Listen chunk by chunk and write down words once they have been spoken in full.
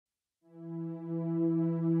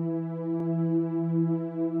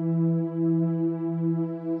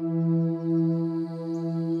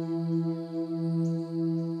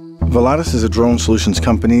Volatus is a drone solutions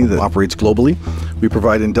company that operates globally. We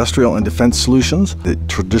provide industrial and defense solutions that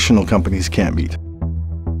traditional companies can't meet.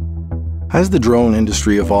 As the drone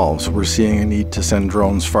industry evolves, we're seeing a need to send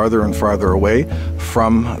drones farther and farther away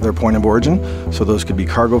from their point of origin. So those could be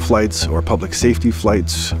cargo flights or public safety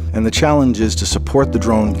flights. And the challenge is to support the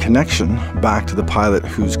drone connection back to the pilot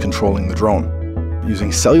who's controlling the drone.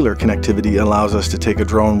 Using cellular connectivity allows us to take a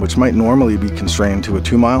drone which might normally be constrained to a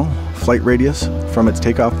 2-mile flight radius from its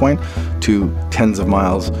takeoff point to tens of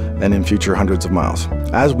miles and in future hundreds of miles.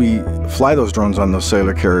 As we fly those drones on those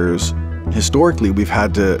cellular carriers, historically, we've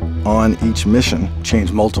had to, on each mission,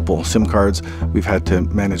 change multiple SIM cards. We've had to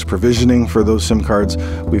manage provisioning for those SIM cards.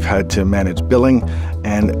 We've had to manage billing.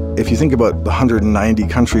 And if you think about the 190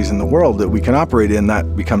 countries in the world that we can operate in,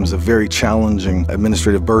 that becomes a very challenging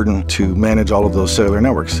administrative burden to manage all of those cellular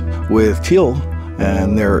networks. With Teal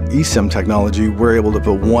and their eSIM technology, we're able to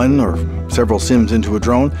put one or several SIMs into a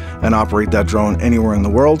drone and operate that drone anywhere in the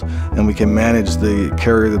world, and we can manage the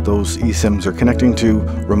carrier that those eSIMs are connecting to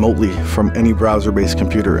remotely from any browser-based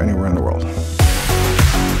computer anywhere in the world.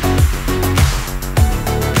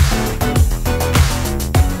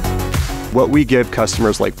 What we give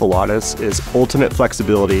customers like Volatus is ultimate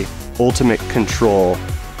flexibility, ultimate control,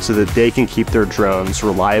 so that they can keep their drones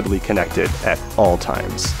reliably connected at all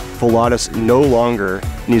times. Volatus no longer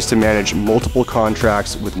needs to manage multiple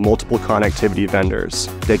contracts with multiple connectivity vendors.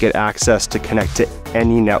 They get access to connect to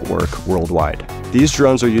any network worldwide. These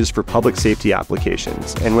drones are used for public safety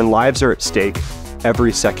applications, and when lives are at stake,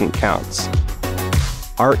 every second counts.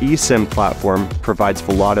 Our eSIM platform provides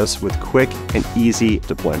Volatus with quick and easy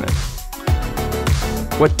deployment.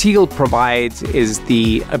 What Teal provides is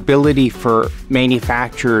the ability for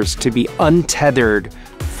manufacturers to be untethered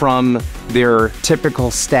from their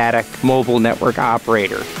typical static mobile network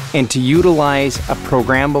operator and to utilize a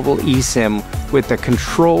programmable eSIM with the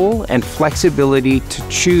control and flexibility to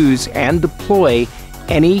choose and deploy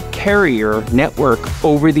any carrier network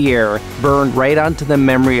over the air burned right onto the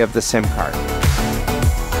memory of the SIM card.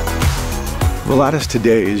 Volatus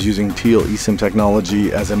today is using Teal eSIM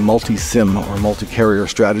technology as a multi-SIM or multi-carrier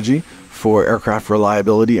strategy for aircraft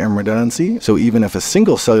reliability and redundancy. So even if a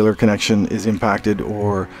single cellular connection is impacted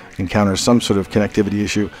or encounters some sort of connectivity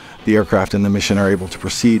issue, the aircraft and the mission are able to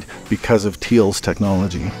proceed because of Teal's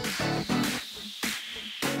technology.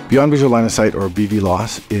 Beyond Visual Line of Sight, or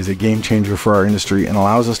BVLOS, is a game changer for our industry and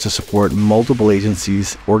allows us to support multiple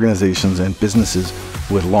agencies, organizations, and businesses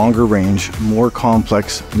with longer range, more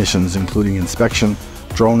complex missions, including inspection,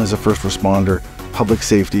 drone as a first responder, public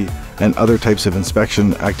safety, and other types of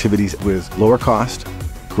inspection activities with lower cost,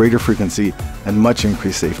 greater frequency, and much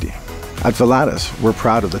increased safety. At Volatus, we're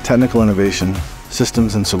proud of the technical innovation,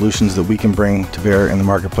 systems, and solutions that we can bring to bear in the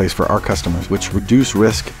marketplace for our customers, which reduce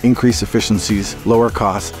risk, increase efficiencies, lower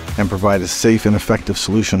costs, and provide a safe and effective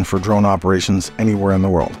solution for drone operations anywhere in the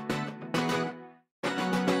world.